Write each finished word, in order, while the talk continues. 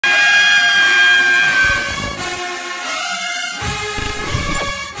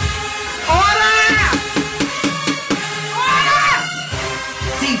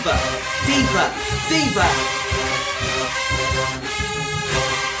diva, diva.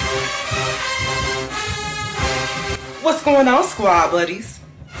 What's going on, squad buddies?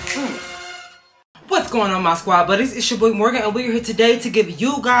 What's going on, my squad buddies? It's your boy Morgan, and we're here today to give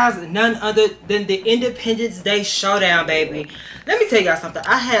you guys none other than the Independence Day Showdown, baby. Let me tell y'all something.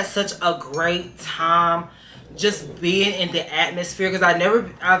 I had such a great time just being in the atmosphere, because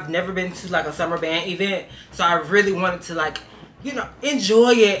I've never been to like a summer band event, so I really wanted to, like, you know,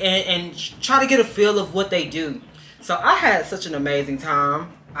 enjoy it and try to get a feel of what they do. So I had such an amazing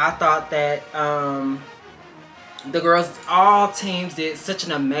time. I thought that the girls, all teams, did such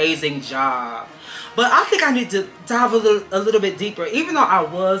an amazing job. But I think I need to dive a little bit deeper. Even though I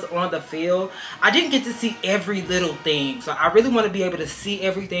was on the field, I didn't get to see every little thing. So I really want to be able to see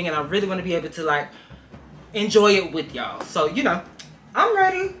everything, and I really want to be able to, like, enjoy it with y'all. So, you know, I'm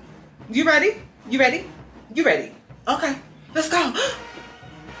ready. You ready? You ready? You ready? Okay, let's go.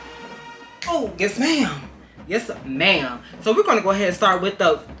 Oh, yes ma'am. Yes ma'am. So we're going to go ahead and start with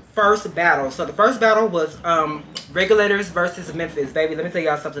the first battle. So the first battle was Regulators versus Memphis, baby. Let me tell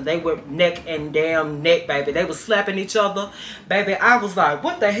y'all something. They were neck and damn neck, baby. They was slapping each other, baby. I was like,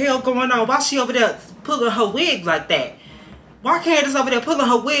 what the hell going on? Why she over there pulling her wig like that? Why Candace over there pulling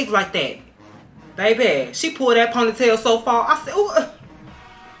her wig like that? Baby, she pulled that ponytail so far. I said, ooh.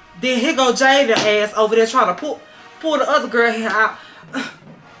 Then here go Jada ass over there trying to pull the other girl hair out.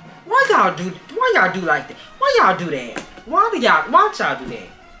 Why y'all do like that? Why y'all do that? Why y'all do that?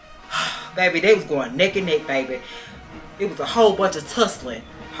 Baby, they was going neck and neck, baby. It was a whole bunch of tussling.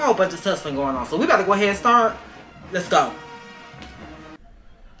 Going on. So we gotta go ahead and start. Let's go.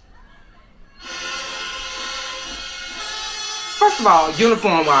 First of all,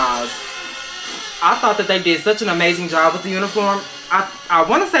 uniform wise, I thought that they did such an amazing job with the uniform. I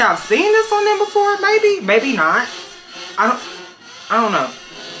want to say I've seen this on them before, maybe not. I don't know.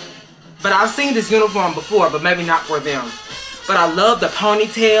 But I've seen this uniform before, but maybe not for them. But I love the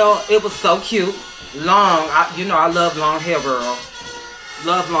ponytail. It was so cute. Long. You know I love long hair, girl.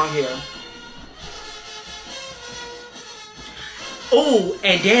 Love long hair. Oh,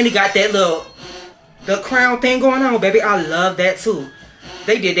 and Danny got that the crown thing going on, baby. I love that too.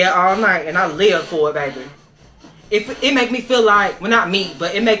 They did that all night, and I live for it, baby. It makes me feel like, well, not me,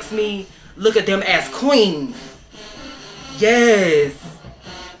 but it makes me look at them as queens. Yes.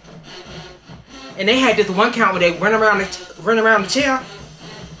 And they had this one count where they run around the chair.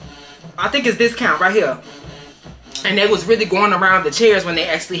 I think it's this count right here. And they was really going around the chairs when they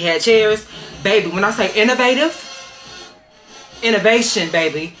actually had chairs. Baby, when I say innovative, innovation,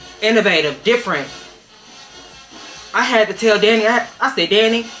 baby. Innovative, different. I had to tell Danny, I said,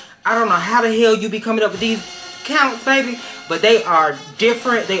 Danny, I don't know how the hell you be coming up with these counts, baby, but they are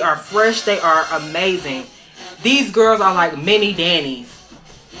different, they are fresh, they are amazing. These girls are like mini Dannies.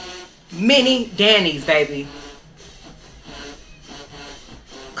 Mini Dannies, baby.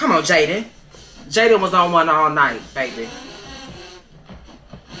 Come on, Jaden. Jaden was on one all night, baby.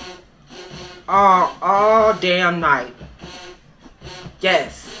 All damn night.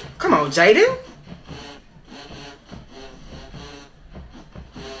 Yes. Come on, Jaden.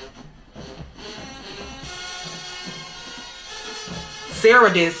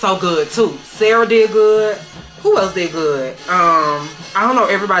 Sarah did so good too. Sarah did good. Who else did good? I don't know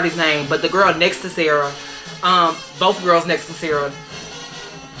everybody's name, but the girl next to Sarah, both girls next to Sarah,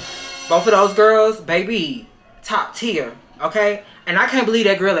 both of those girls, baby, top tier, okay? And I can't believe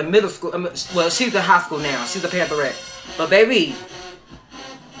that girl in middle school, well, she's in high school now. She's a Pantherette. But baby,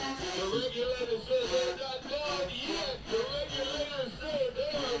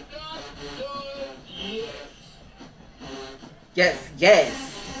 yes, yes.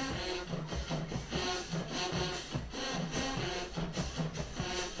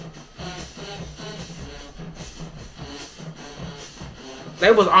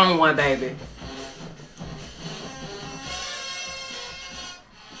 They was on one, baby.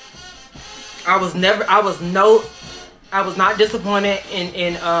 I was not disappointed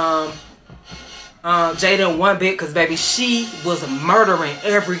in Jada one bit, because baby, she was murdering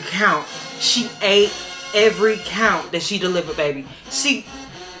every count. She ate every count that she delivered, baby. She's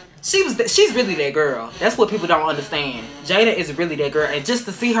really that girl. That's what people don't understand. Jada is really that girl, and just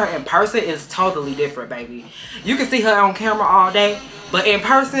to see her in person is totally different, baby. You can see her on camera all day, but in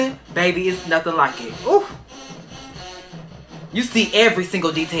person, baby, it's nothing like it. Ooh. You see every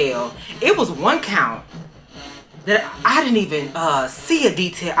single detail. It was one count that I didn't even see a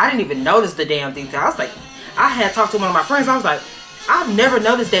detail. I didn't even notice the damn detail. I was like, I had talked to one of my friends. I was like, I've never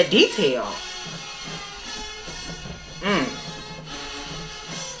noticed that detail.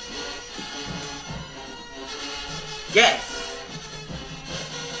 Yes.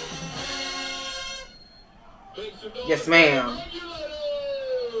 Yes, ma'am.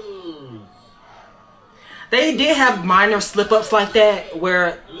 They did have minor slip-ups like that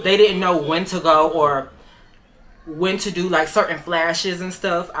where they didn't know when to go or when to do like certain flashes and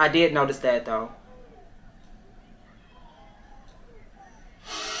stuff. I did notice that though.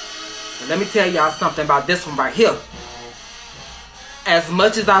 And let me tell y'all something about this one right here. As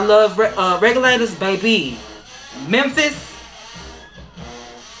much as I love regulators, baby, Memphis,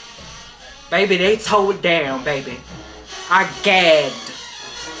 baby, they towed it down, baby. I gagged.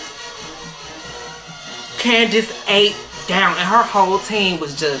 Candace ate down, and her whole team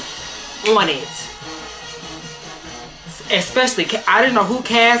was just on it. Especially, I didn't know who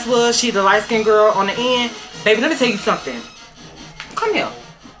Cass was. She the light-skinned girl on the end. Baby, let me tell you something. Come here.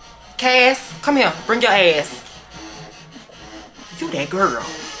 Cass, come here. Bring your ass. You that girl.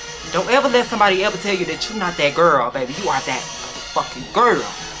 Don't ever let somebody ever tell you that you're not that girl, baby. You are that fucking girl.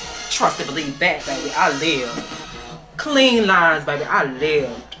 Trust and believe that, baby. I live. Clean lines, baby. I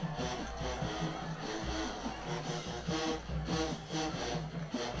live.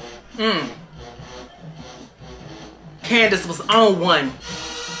 Candace was on one.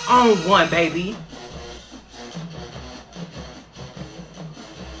 On one, baby.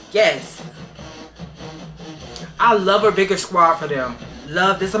 Yes. I love a bigger squad for them.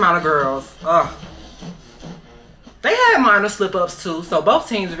 Love this amount of girls. Ugh. They had minor slip-ups too. So both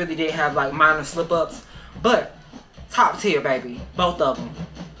teams really did have like minor slip-ups. But top tier, baby. Both of them.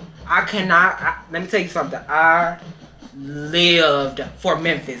 I cannot. Let me tell you something. I lived for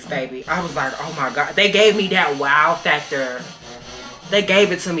Memphis, baby. I was like, oh my God. They gave me that wow factor. They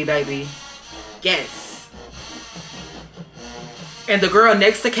gave it to me, baby. Yes. And the girl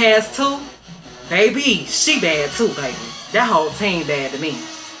next to Cass too, baby, she bad too, baby. That whole team bad to me.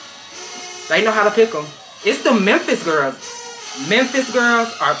 They know how to pick them. It's the Memphis girls. Memphis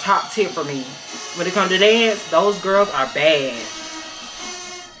girls are top tier for me. When it comes to dance, those girls are bad.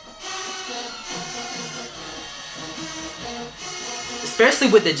 Especially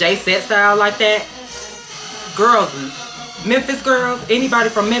with the J set style like that. Girls, Memphis girls, anybody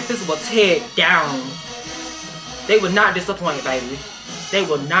from Memphis will tear it down. They will not disappoint, baby. They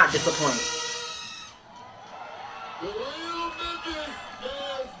will not disappoint.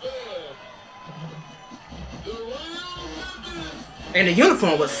 And the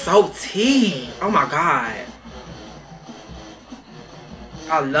uniform was so tea. Oh my God.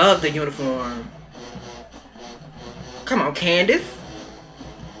 I love the uniform. Come on, Candace.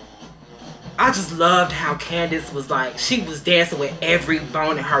 I just loved how Candace was like, she was dancing with every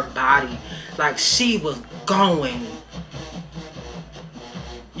bone in her body. Like she was going.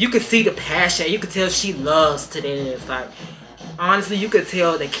 You could see the passion. You could tell she loves to dance. Like, honestly, you could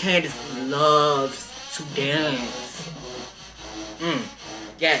tell that Candace loves to dance.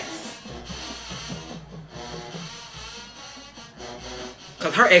 Yes.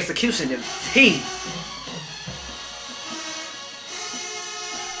 Because her execution is tea.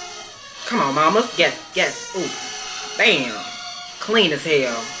 Come on, mama. Yes, yes. Ooh. Bam. Clean as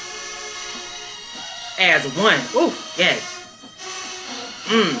hell. As one. Ooh, yes.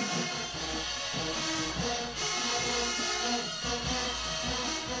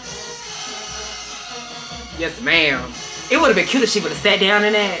 Yes, ma'am. It would have been cute if she would have sat down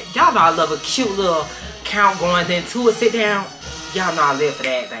in that. Y'all know I love a cute little count going then to a sit down. Y'all know I live for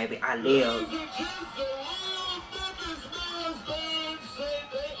that, baby. I live.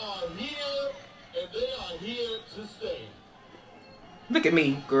 Look at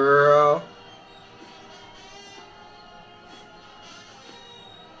me, girl.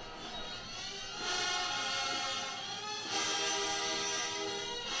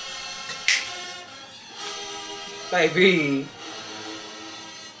 Baby.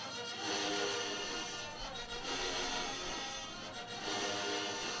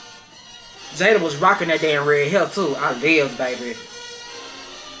 Jada was rocking that damn red hair too. I live, baby.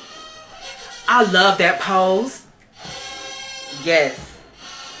 I love that pose. Yes.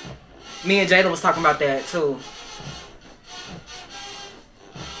 Me and Jada was talking about that too.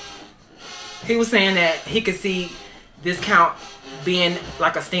 He was saying that he could see this count being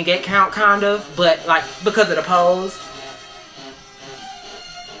like a stingette count kind of, but like because of the pose.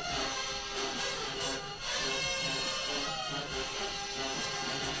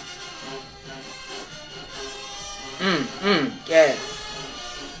 Yes.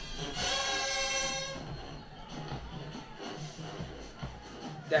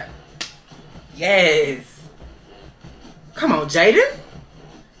 That. Yes. Come on, Jaden.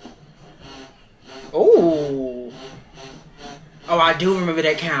 Oh. Oh, I do remember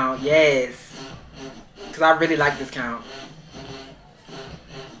that count. Yes. Because I really like this count.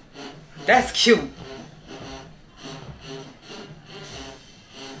 That's cute.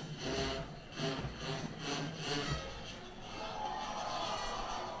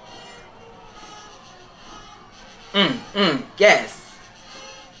 Yes.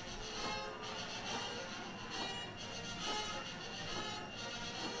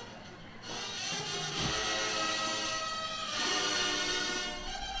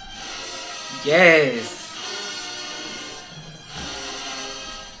 Yes.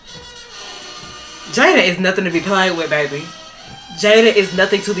 Jada is nothing to be played with, baby. Jada is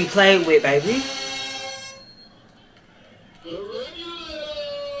nothing to be played with, baby.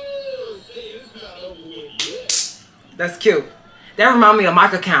 That's cute. That remind me of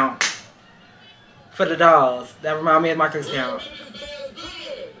Mike account for the dolls. That remind me of Mike account.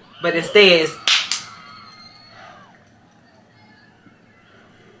 But instead,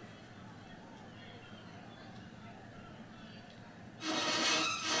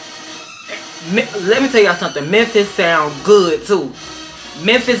 let me tell y'all something. Memphis sound good too.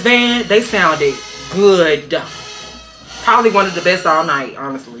 Memphis band, they sounded good. Probably one of the best all night,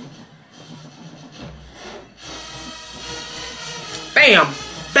 honestly. Bam!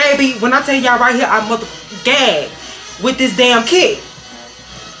 Baby, when I tell y'all right here, I mother gag with this damn kid.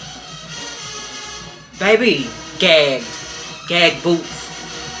 Baby, gagged. Gag boots.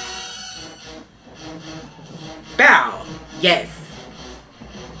 Bow. Yes.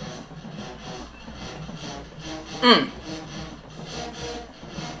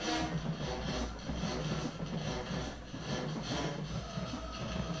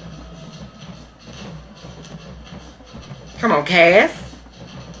 Come on, Cass.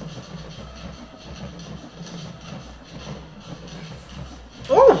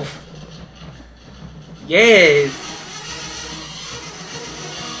 Ooh. Yes.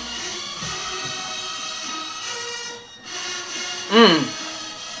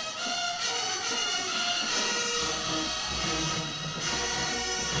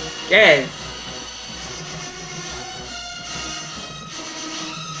 Yes.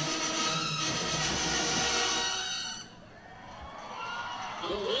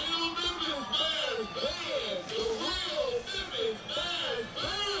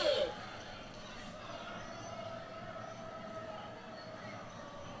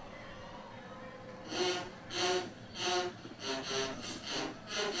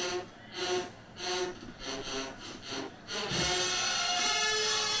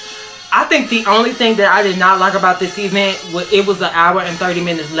 I think the only thing that I did not like about this event was it was an hour and 30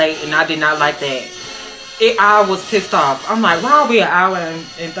 minutes late, and I did not like that. I was pissed off. I'm like, why are we an hour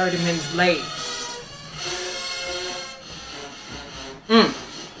and 30 minutes late?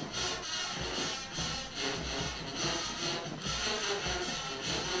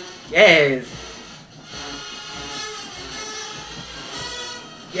 Yes.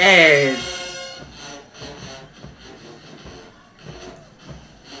 Yes.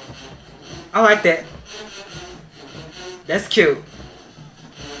 I like that. That's cute.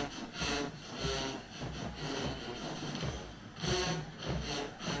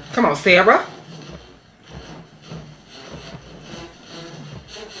 Come on, Sarah.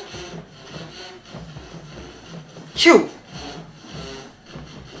 Cute.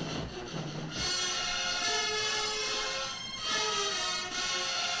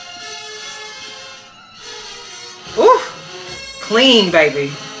 Ooh. Clean,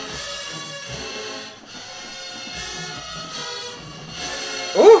 baby.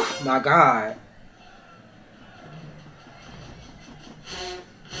 Oh my God.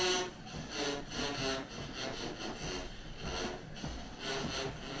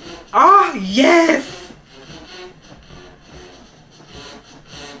 Oh, yes.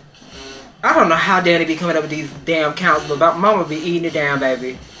 I don't know how Danny be coming up with these damn counts, but mama be eating it down,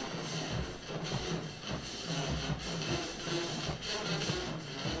 baby.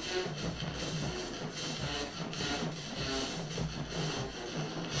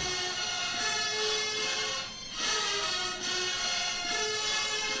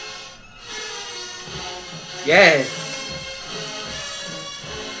 Yes.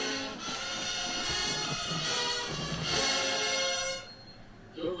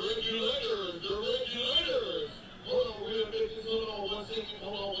 The regulators. Hold on, real business. Hold on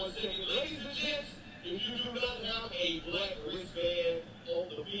one second. Ladies and gents, if you do not have a black wristband on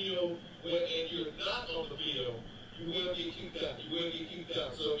the field, and you're not on the field, you will get kicked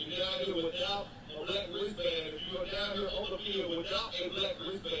out. So if you're down here without a black wristband, if you are down here on the field without a black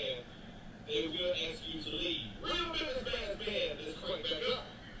wristband, they will ask you to leave. Real business band, let's crank back up.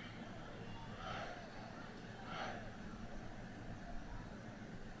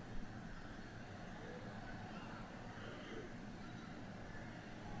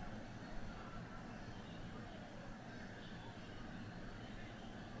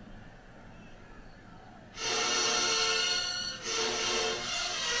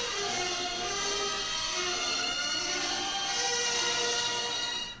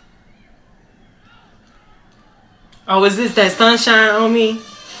 Oh, is this that sunshine on me?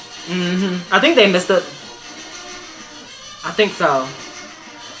 I think they messed up. I think so.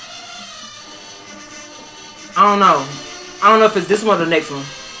 I don't know. I don't know if it's this one or the next one.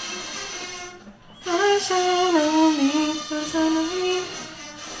 Sunshine on me, sunshine on me.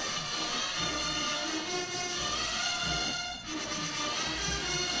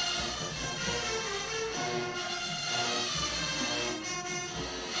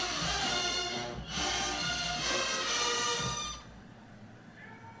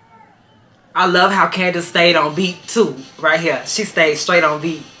 I love how Candace stayed on beat too. Right here. She stayed straight on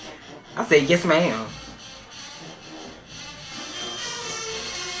beat. I said, yes, ma'am.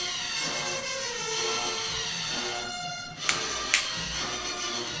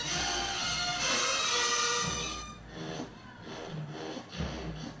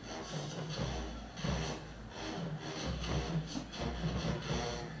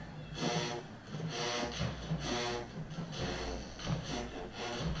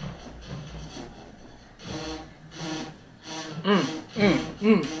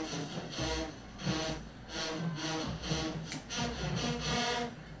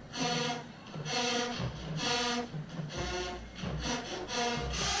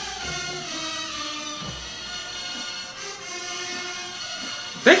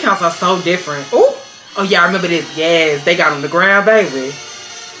 Their counts are so different. Oh, oh yeah, I remember this. Yes, they got on the ground, baby.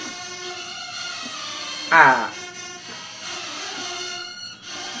 Ah.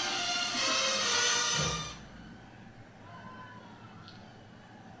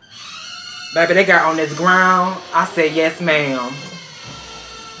 Baby, they got on this ground. I said, yes, ma'am.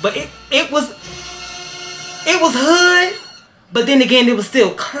 But it was hood. But then again, it was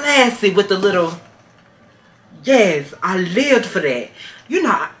still classy with the little. Yes, I lived for that. You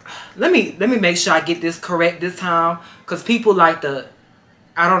know, let me make sure I get this correct this time, cause people like the,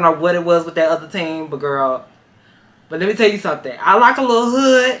 I don't know what it was with that other team, but girl. But let me tell you something. I like a little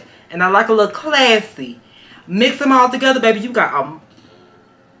hood and I like a little classy. Mix them all together, baby. You got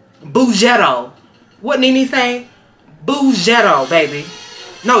Bougetto. What Nene say? Bougetto, baby.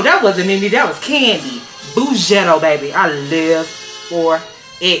 No, that wasn't Nene. That was Candy. Bougetto, baby. I live for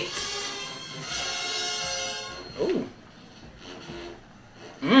it. Ooh.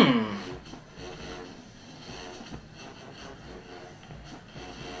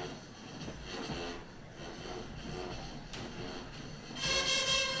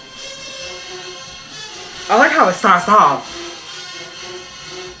 I like how it starts off.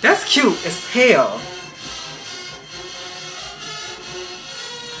 That's cute as hell.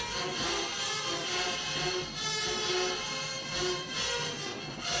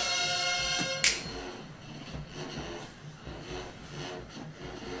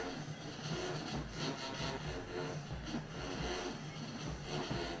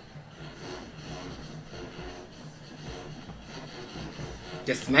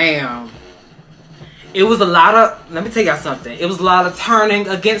 Yes, ma'am. It was a lot of, let me tell y'all something. It was a lot of turning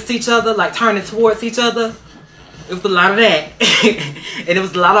against each other, like turning towards each other. It was a lot of that. And it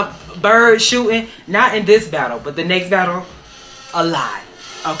was a lot of bird shooting. Not in this battle, but the next battle, a lot.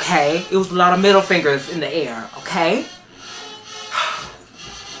 Okay? It was a lot of middle fingers in the air. Okay?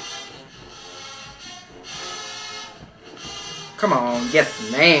 Come on.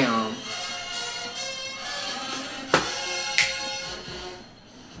 Yes, ma'am.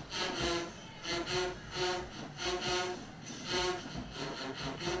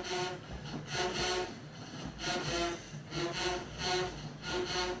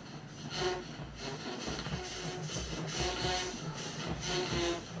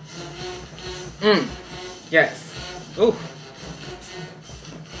 Yes. Ooh.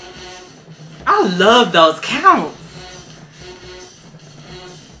 I love those counts.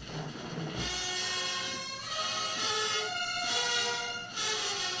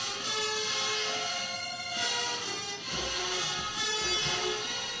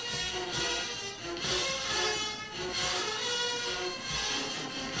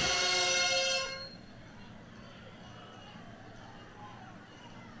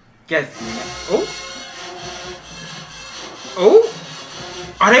 Yes. Oh. Oh.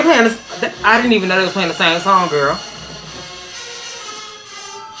 Are they playing this? I didn't even know they was playing the same song, girl.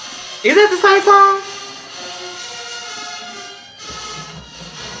 Is that the same song?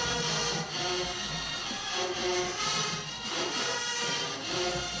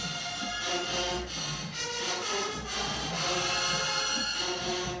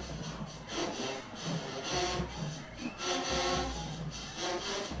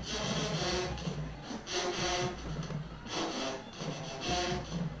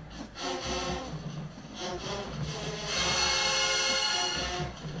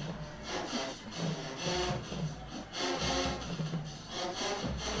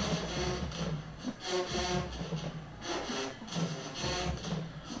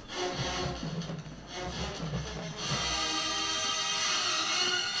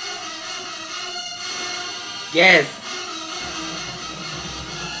 Yes.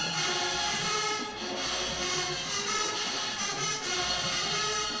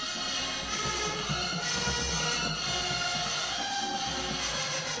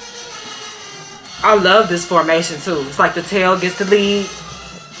 I love this formation too. It's like the tail gets the lead.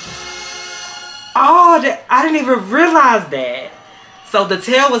 Oh, I didn't even realize that. So the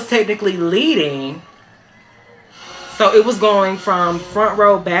tail was technically leading. So it was going from front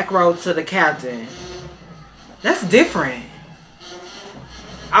row, back row to the captain. That's different.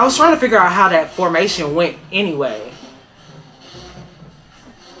 I was trying to figure out how that formation went anyway.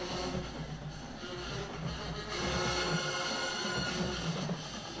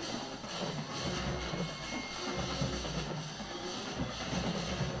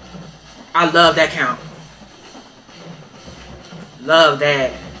 I love that count. Love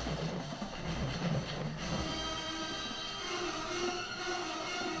that.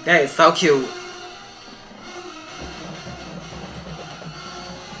 That is so cute.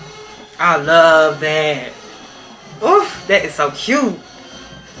 I love that. Oof, that is so cute.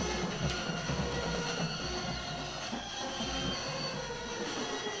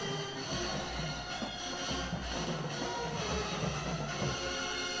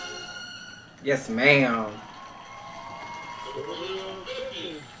 Yes, ma'am.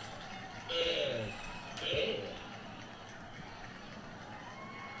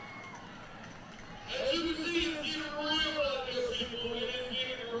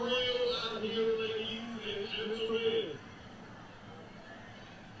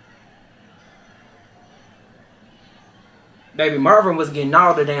 Baby Marvin was getting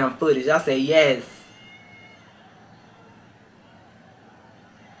all the damn footage. I said yes.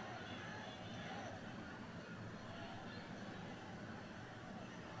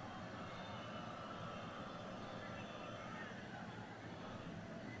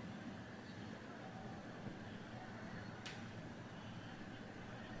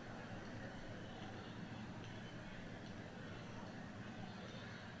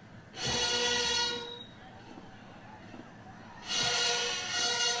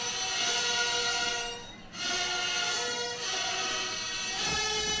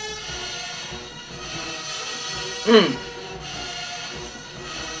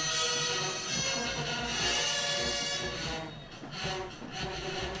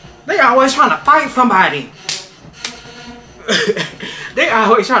 They always trying to fight somebody. They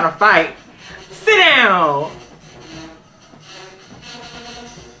always trying to fight. Sit down.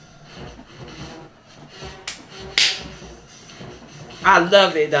 I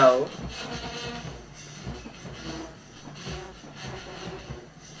love it though.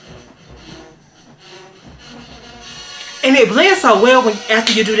 And it blends so well when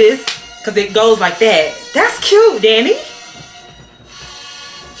after you do this, because it goes like that. That's cute, Danny.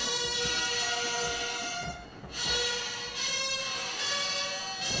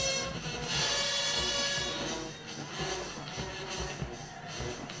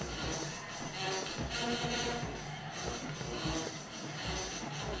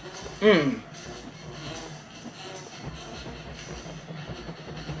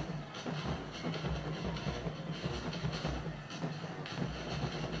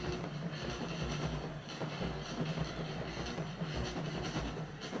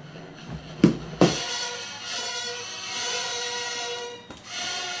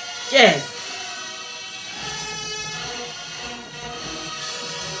 Yes.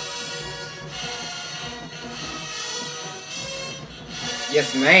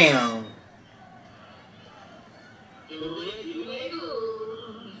 Yes, ma'am.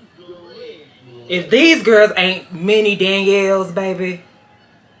 If these girls ain't mini Danielles, baby.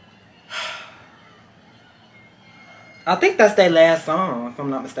 I think that's their last song, if I'm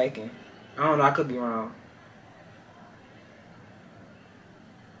not mistaken. I don't know, I could be wrong.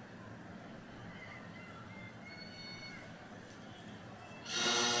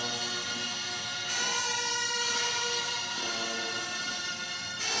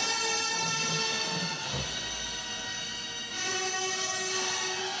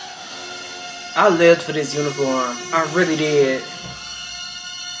 I lived for this uniform. I really did.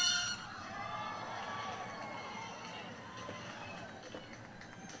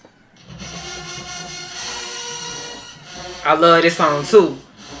 I love this song too.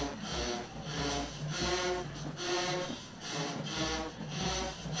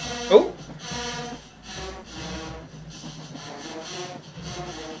 Oh.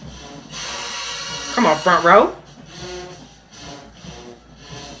 Come on, front row.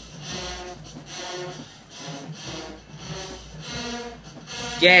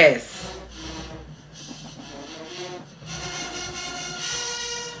 Yes.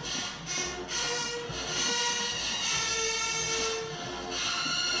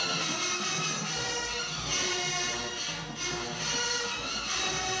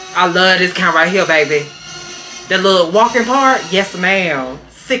 I love this count right here, baby. The little walking part, yes ma'am.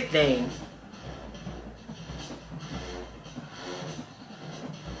 Sickening.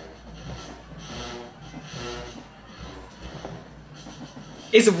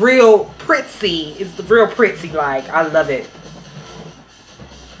 It's real pretty. It's real pretty, like, I love it.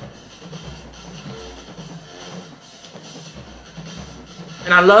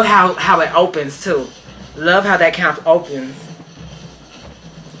 And I love how it opens too. Love how that count opens.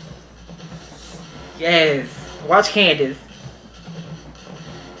 Yes. Watch Candace.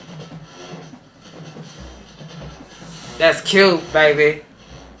 That's cute, baby.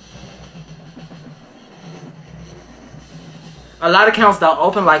 A lot of counts don't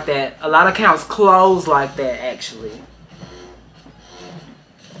open like that. A lot of counts close like that, actually.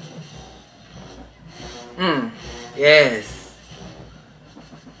 Yes.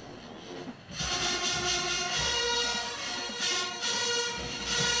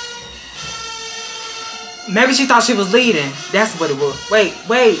 Maybe she thought she was leading. That's what it was. Wait.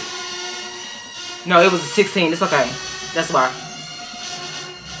 No, it was a 16. It's okay. That's why.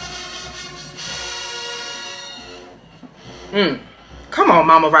 Come on,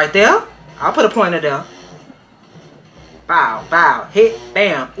 mama, right there. I'll put a pointer there. Bow, bow, hit,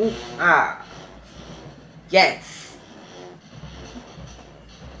 bam, ooh, ah. Yes.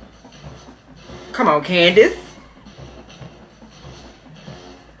 Come on, Candace.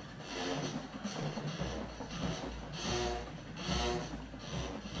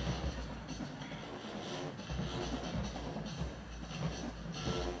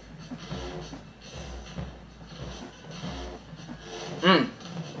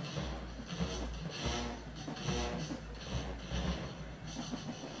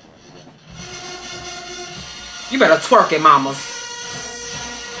 You better twerk it, mamas.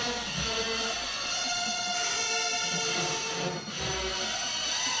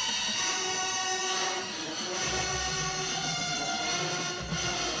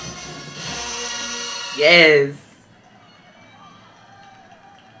 Yes.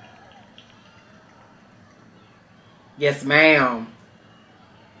 Yes, ma'am.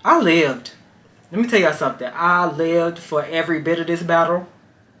 I lived. Let me tell y'all something. I lived for every bit of this battle.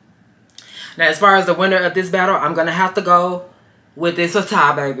 Now, as far as the winner of this battle, I'm going to have to go with it's a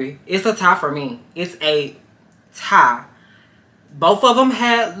tie, baby. It's a tie for me. It's a tie. Both of them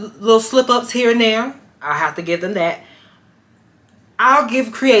had little slip-ups here and there. I have to give them that. I'll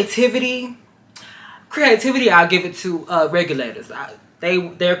give creativity. Creativity, I'll give it to Regulators.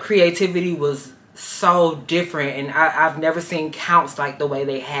 Their creativity was so different, and I've never seen counts like the way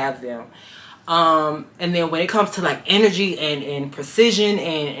they have them. And then when it comes to like energy and precision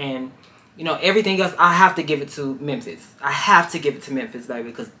and you know, everything else, I have to give it to Memphis. I have to give it to Memphis, baby,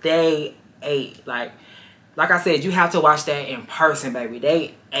 because they ate. Like I said, you have to watch that in person, baby.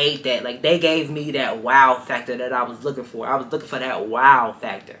 They ate that. Like, they gave me that wow factor that I was looking for. I was looking for that wow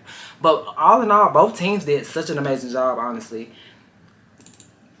factor. But all in all, both teams did such an amazing job, honestly.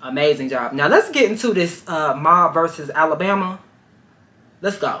 Amazing job. Now, let's get into this Mob versus Alabama.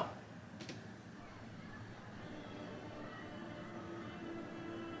 Let's go.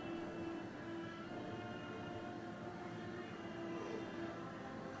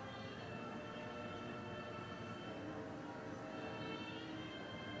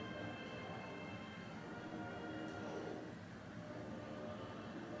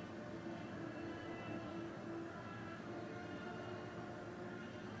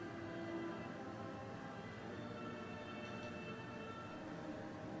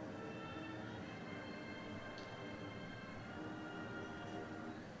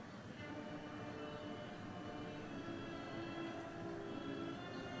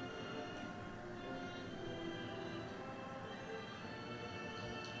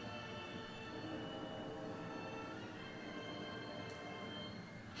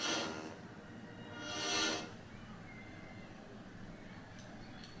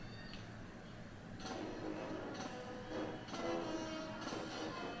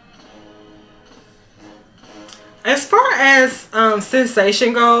 As far as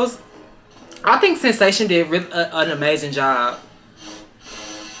Sensation goes, I think Sensation did an amazing job.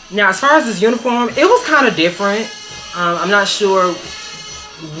 Now, as far as his uniform, it was kind of different. I'm not sure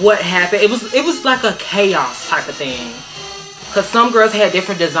what happened. It was like a chaos type of thing. Because some girls had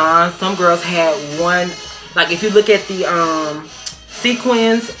different designs. Some girls had one. Like, if you look at the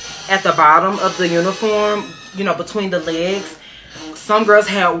sequins at the bottom of the uniform, you know, between the legs, some girls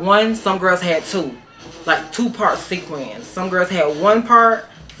had one, some girls had two. Like, two-part sequins. Some girls had one part,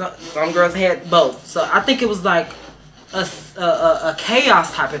 some girls had both. So I think it was like a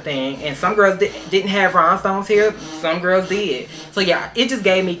chaos type of thing, and some girls didn't have rhinestones here, some girls did. So yeah, it just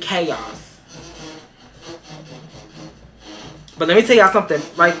gave me chaos. But let me tell y'all something,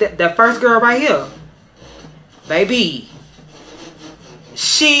 like that first girl right here, baby,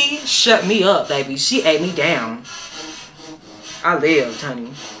 she shut me up, baby. She ate me down. I lived,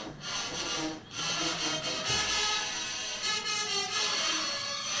 honey.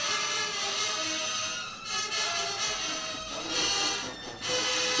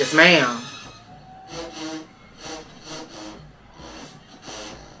 Yes, ma'am.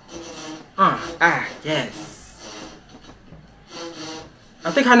 Yes.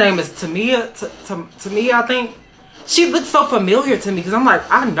 I think her name is Tamia. Tamia, I think. She looks so familiar to me because I'm like,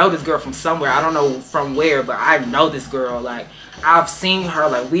 I know this girl from somewhere. I don't know from where, but I know this girl. Like, I've seen her.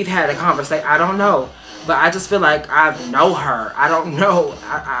 Like, we've had a conversation. I don't know. But I just feel like I know her. I don't know.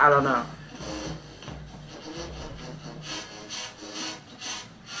 I don't know.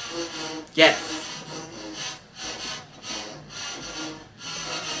 Yes.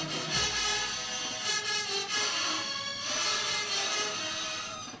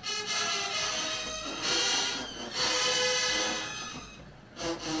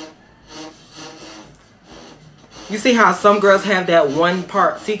 You see how some girls have that one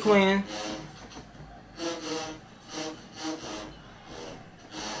part sequin?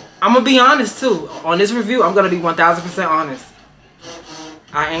 I'm going to be honest too. On this review, I'm going to be 1000% honest.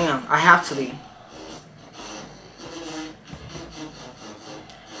 I am. I have to be.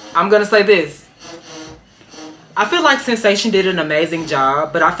 I'm going to say this. I feel like Sensation did an amazing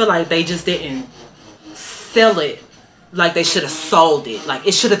job, but I feel like they just didn't sell it like they should have sold it. Like,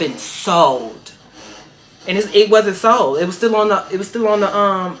 it should have been sold. And it wasn't sold. It was still on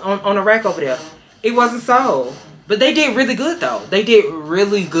the rack over there. It wasn't sold. But they did really good though. They did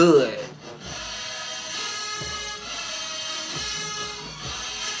really good.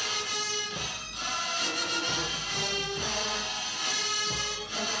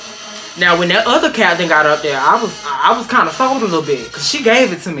 Now when that other captain got up there, I was kind of sold a little bit because she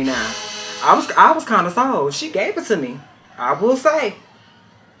gave it to me. Now I was kind of sold. She gave it to me. I will say,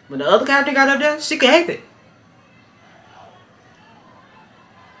 when the other captain got up there, she gave it.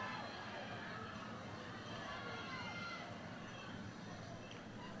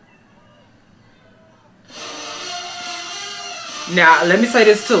 Now, let me say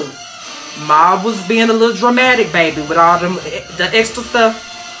this too. Mob was being a little dramatic, baby, with all the extra stuff.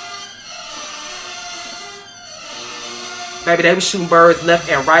 Baby, they was shooting birds left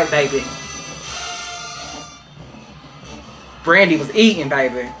and right, baby. Brandy was eating,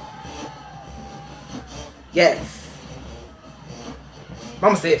 baby. Yes.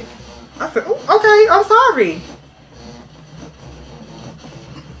 Mama said, I said, oh, okay, I'm sorry.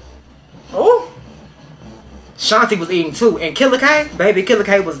 Oh. Shanti was eating too. And Killer K, baby, Killer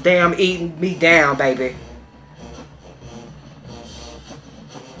K was damn eating me down, baby.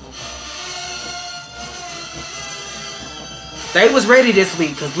 They was ready this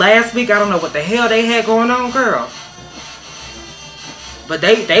week, because last week, I don't know what the hell they had going on, girl. But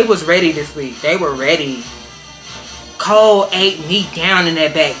they was ready this week. They were ready. Cole ate me down in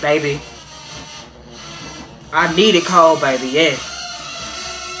that back, baby. I needed Cole, baby, yes.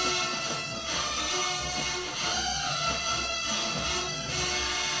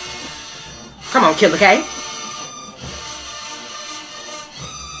 Come on, Killer K.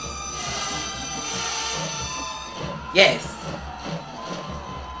 Yes.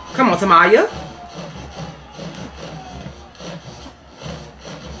 Come on, Tamaya.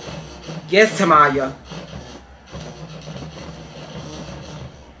 Yes, Tamaya.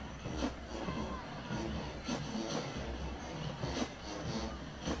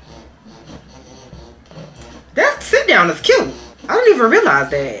 That sit down is cute. I didn't even realize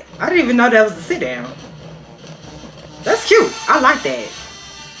that. I didn't even know that was the sit down. That's cute. I like that.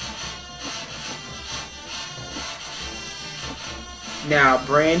 Now,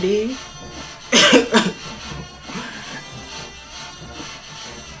 Brandy.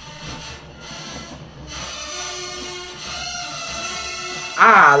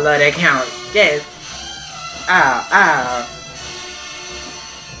 I love that count. Yes. Ow, ow.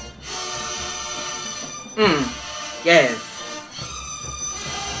 Yes.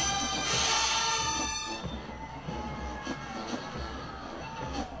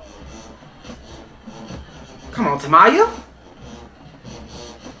 Come on, Tamaya.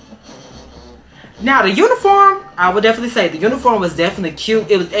 Now, the uniform, I would definitely say the uniform was definitely cute.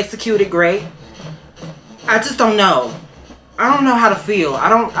 It was executed great. I just don't know. I don't know how to feel. I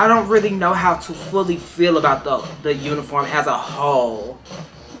don't really know how to fully feel about the uniform as a whole.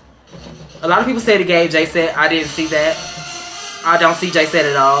 A lot of people say the gave Jay said. I didn't see that. I don't see Jay said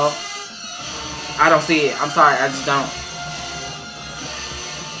at all. I don't see it. I'm sorry. I just don't.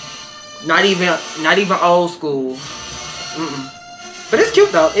 Not even old school. But it's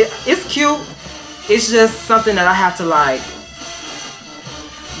cute though. It's cute. It's just something that I have to like.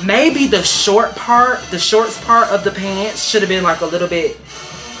 Maybe the shorts part of the pants should have been like a little bit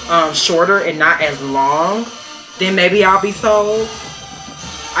shorter and not as long. Then maybe I'll be sold.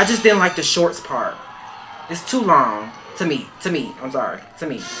 I just didn't like the shorts part. It's too long to me. I'm sorry. To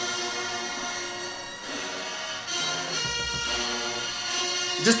me.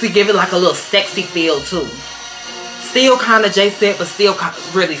 Just to give it like a little sexy feel too. Still kind of J-set, but still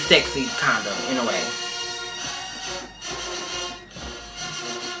really sexy kind of in a way.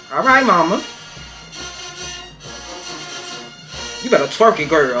 All right, mama. You better twerk it,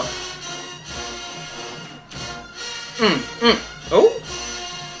 girl. Oh.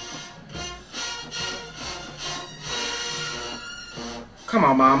 Come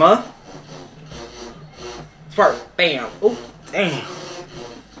on, mama. Twerk. Bam. Oh, damn.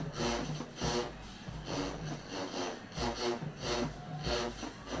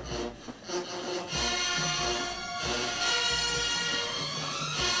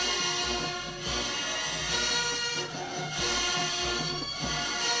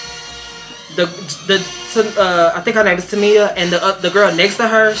 I think her name is Tamia, and the girl next to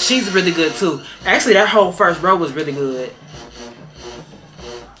her, she's really good too. Actually, that whole first row was really good.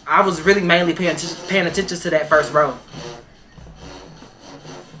 I was really mainly paying attention to that first row.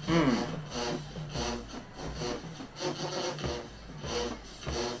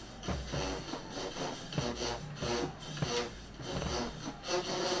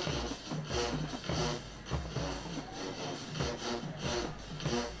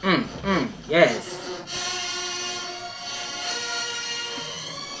 Yes.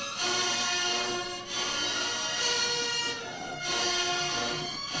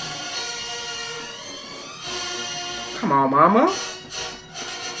 Come on, mama.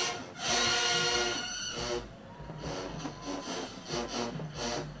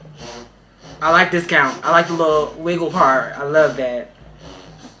 I like this count. I like the little wiggle part. I love that.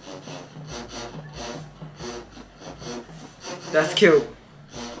 That's cute.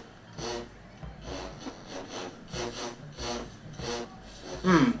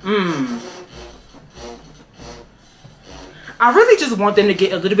 I really just want them to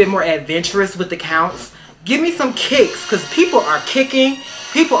get a little bit more adventurous with the counts. Give me some kicks, because people are kicking.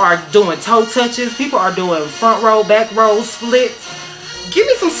 People are doing toe touches. People are doing front row, back row splits. Give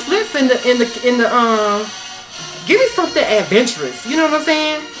me some splits in the give me something adventurous. You know what I'm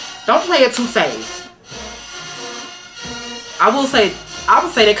saying? Don't play it too safe. I would say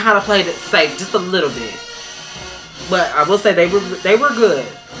they kind of played it safe just a little bit. But I will say they were good.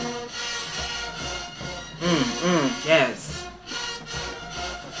 Yes.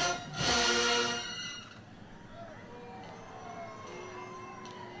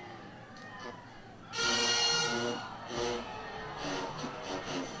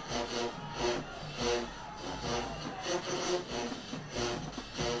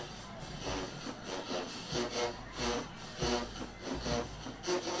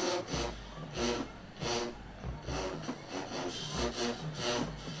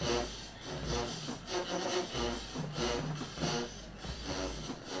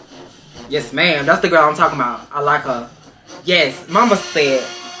 Yes, ma'am. That's the girl I'm talking about. I like her. Yes, mama said.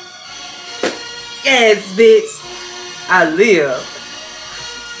 Yes, bitch. I live.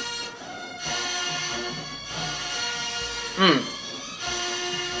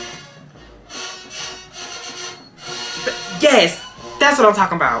 Yes, that's what I'm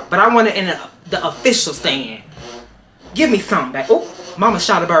talking about. But I want it in the official stand. Give me something back. Oh, mama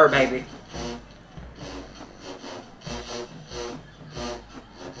shot a bird, baby.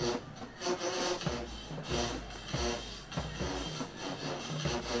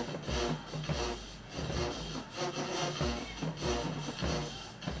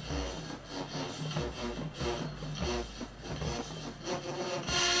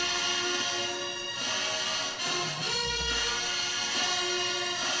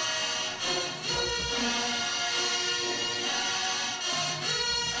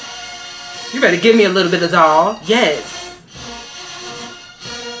 You better give me a little bit of doll. Yes.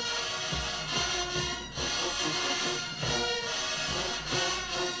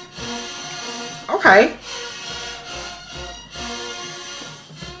 Okay.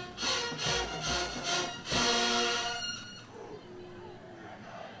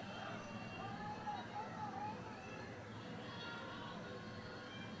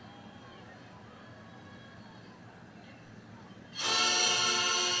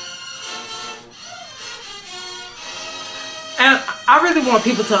 I really want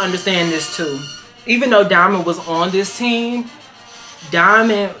people to understand this too. Even though Diamond was on this team,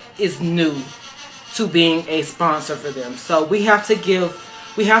 Diamond is new to being a sponsor for them. So we have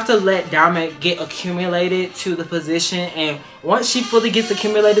to let Diamond get accumulated to the position, and once she fully gets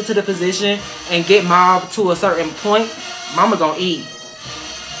accumulated to the position and get mobbed to a certain point, Mama gonna eat.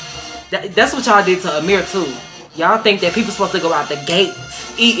 That's what y'all did to Amir too. Y'all think that people supposed to go out the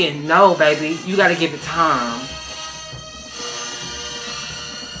gates eating. No, baby. You gotta give it time.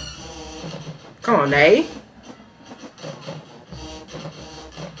 Come on, Nay.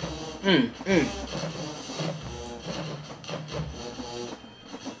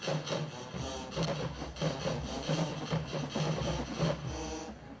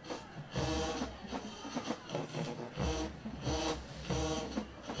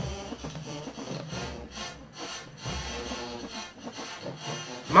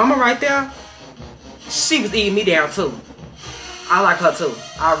 Mama right there, she was eating me down too. I like her too.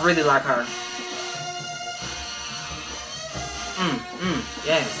 I really like her.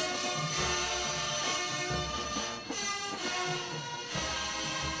 Yes.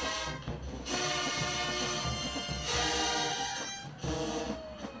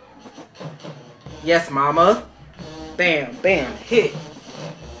 Yes, Mama. Bam, bam, hit.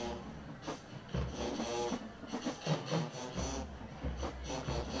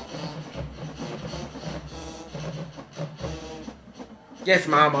 Yes,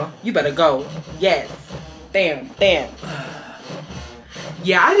 Mama. You better go. Yes. Bam, bam.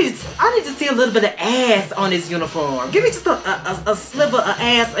 Yeah, I need to see a little bit of ass on his uniform. Give me just a sliver of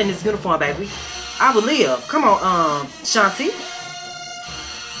ass in his uniform, baby. I will live. Come on, Shanti.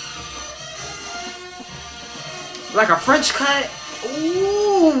 Like a French cut.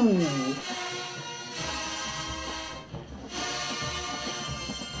 Ooh.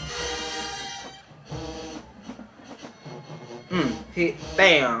 Hit.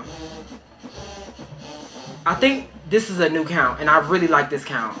 Bam. I think this is a new count, and I really like this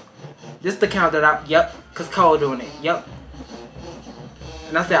count. This is the count that yep, because Cole doing it. Yep.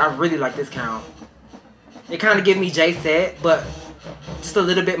 And I said I really like this count. It kind of give me J set, but just a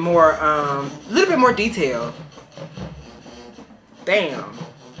little bit more detail. Bam.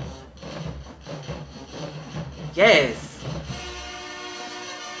 Yes.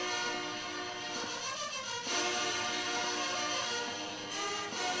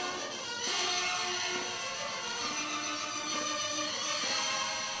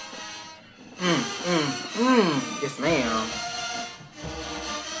 Yes, ma'am.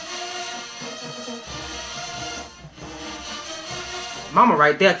 Mama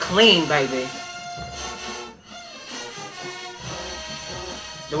right there, clean, baby.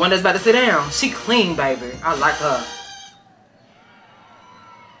 The one that's about to sit down, she clean, baby. I like her.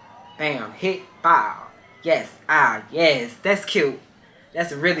 Bam, hit, bow. Yes, yes. That's cute.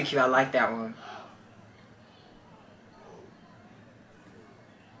 That's really cute. I like that one.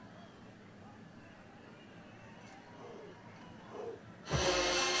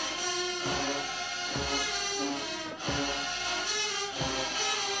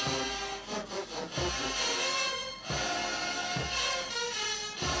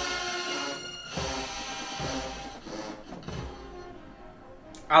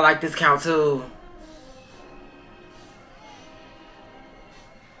 I like this count too.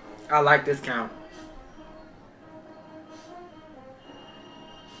 I like this count.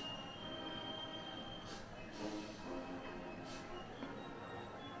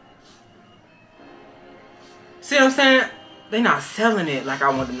 See what I'm saying? They not selling it like I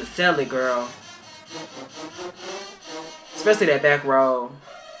want them to sell it, girl. Especially that back row.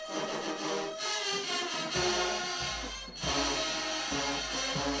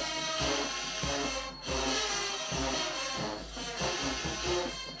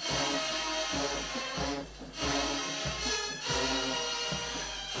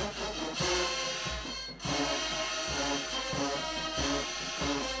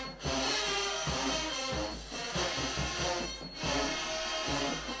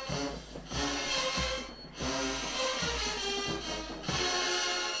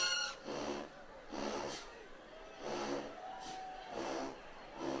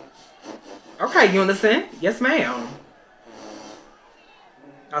 Okay, Unison. Yes, ma'am.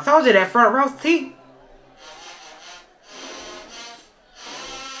 I told you that front row seat.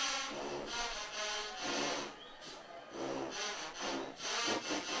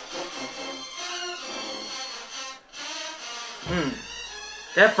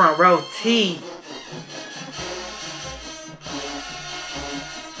 That front row T.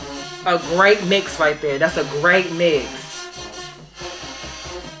 A great mix right there. That's a great mix.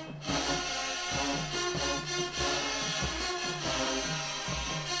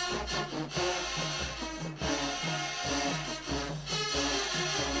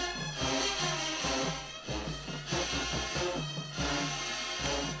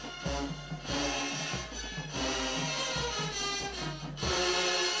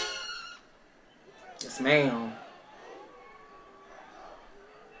 ma'am.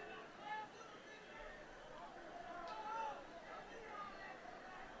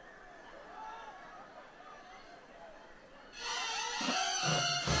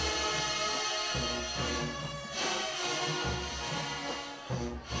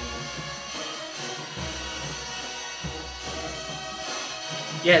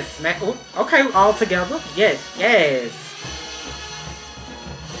 Yes, man. Ooh, okay, all together. Yes, yes.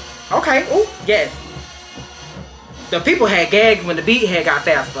 Okay, ooh, yes. The people had gagged when the beat had got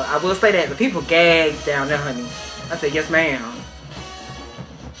faster. I will say that. The people gagged down there, honey. I said, yes, ma'am.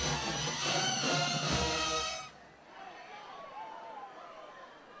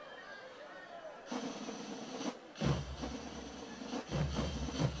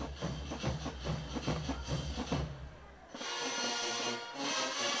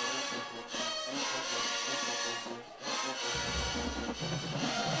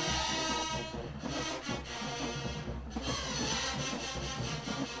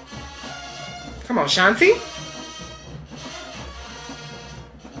 Come on, Shanti.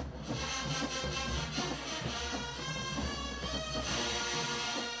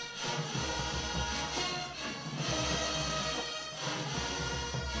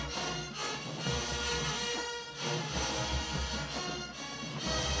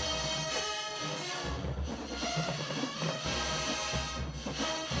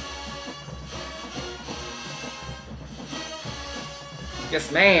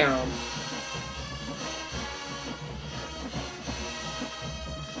 Yes, ma'am.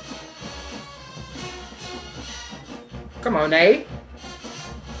 Come on, Nate.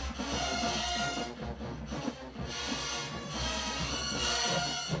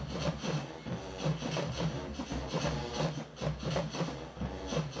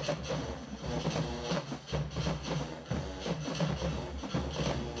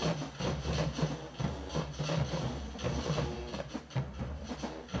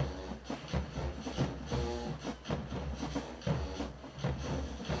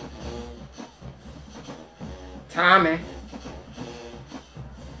 Tommy.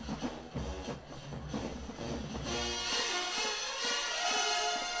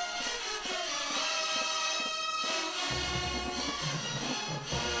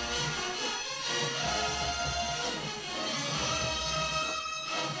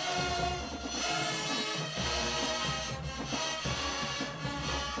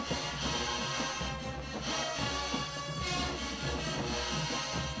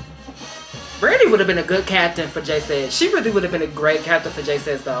 Brandy would have been a good captain for J-Sets. She really would have been a great captain for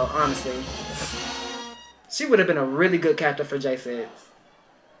J-Sets, though, honestly. She would have been a really good captain for J-Sets.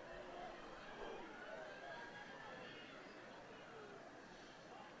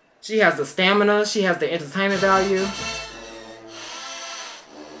 She has the stamina. She has the entertainment value.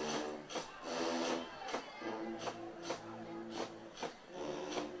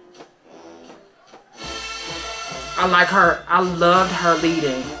 I like her. I loved her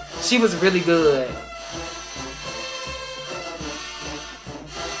leading. She was really good.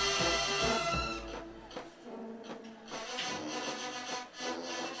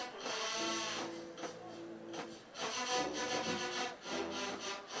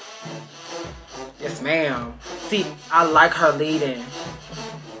 Yes, ma'am. See, I like her leading.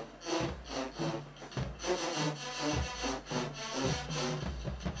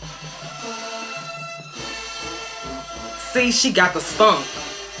 See, she got the spunk.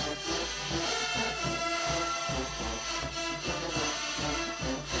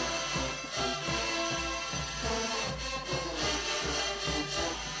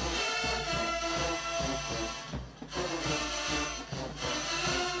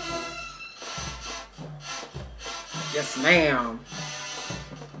 Yes, ma'am.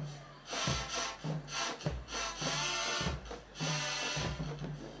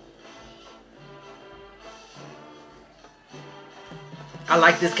 I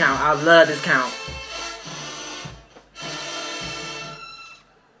like this count. I love this count.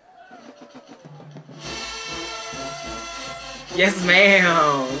 Yes,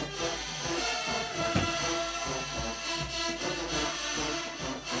 ma'am.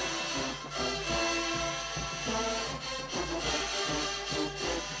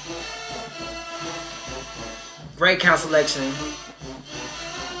 Great count selection.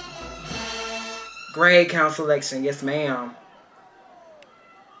 Great count selection. Yes, ma'am.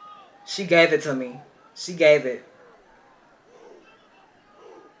 She gave it to me. She gave it.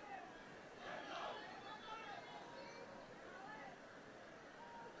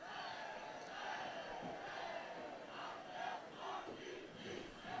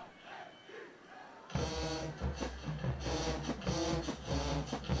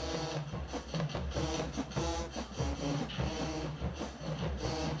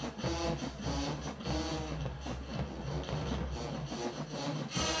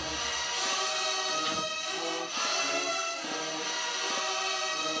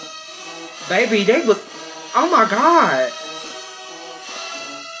 Baby, they was, oh my God.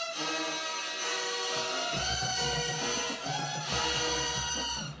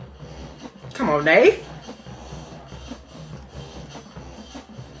 Come on, Nate.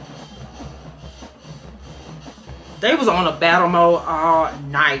 They was on a battle mode all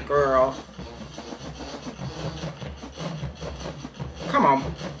night, girl. Come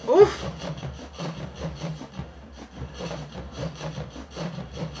on. Oof.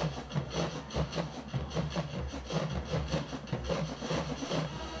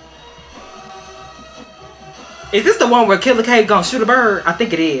 Is this the one where Killer K gonna shoot a bird? I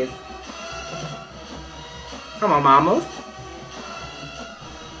think it is. Come on, mamas.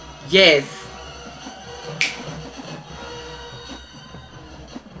 Yes.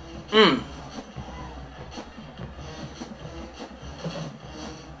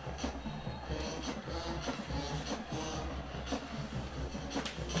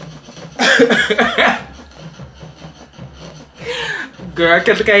 Girl,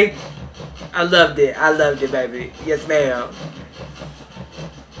 Killer K, I loved it. I loved it, baby. Yes, ma'am.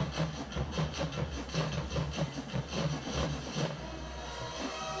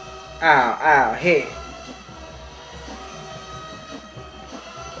 Ow, ow, hey.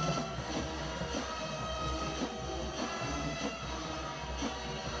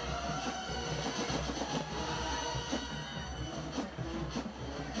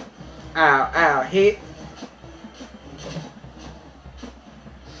 Ow, ow, hit.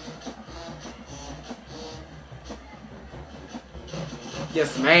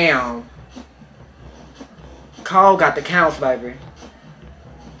 Yes, ma'am. Cole got the counts, baby.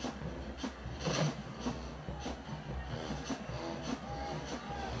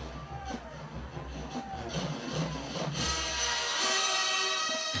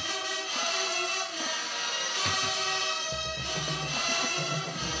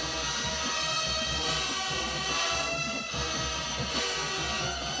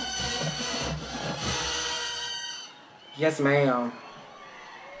 Yes, ma'am.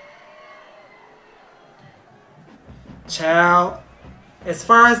 Child, as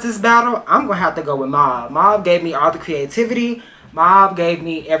far as this battle, I'm gonna have to go with Mob. Mob gave me all the creativity. Mob gave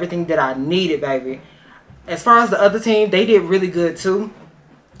me everything that I needed, baby. As far as the other team, they did really good too.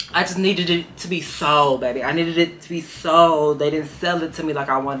 I just needed it to be sold, baby. I needed it to be sold. They didn't sell it to me like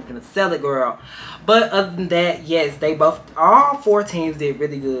I wanted them to sell it, girl. But other than that, yes, they both, all four teams did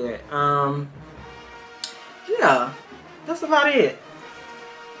really good. Yeah, that's about it.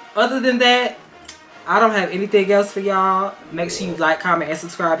 Other than that, I don't have anything else for y'all. Make sure you like, comment, and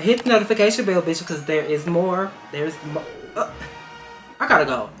subscribe. Hit the notification bell, bitch, because there is more. There's more. I gotta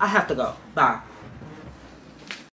go. I have to go. Bye.